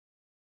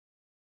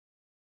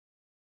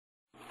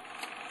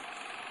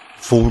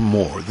For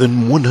more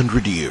than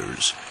 100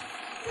 years,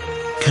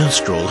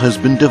 Castrol has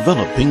been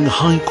developing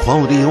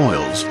high-quality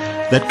oils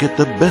that get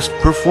the best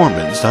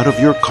performance out of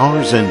your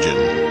car's engine.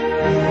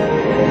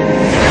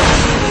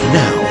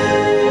 Now,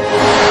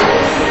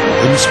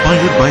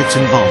 inspired by its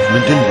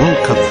involvement in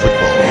World Cup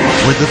football,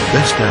 where the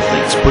best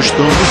athletes push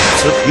the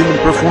limits of human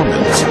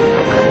performance,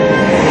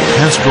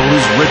 Castrol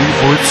is ready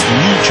for its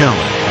new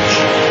challenge.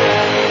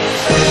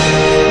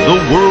 The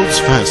world's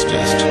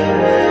fastest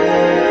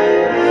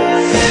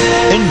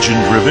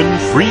engine-driven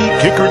free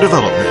kicker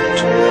development.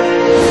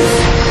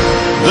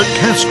 The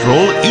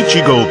Castrol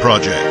Ichi-Go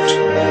project.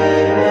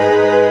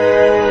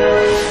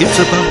 It's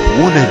about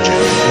one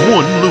engine,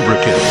 one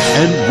lubricant,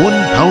 and one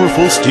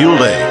powerful steel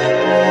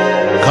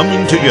leg,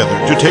 coming together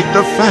to take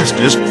the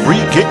fastest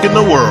free kick in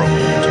the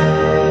world.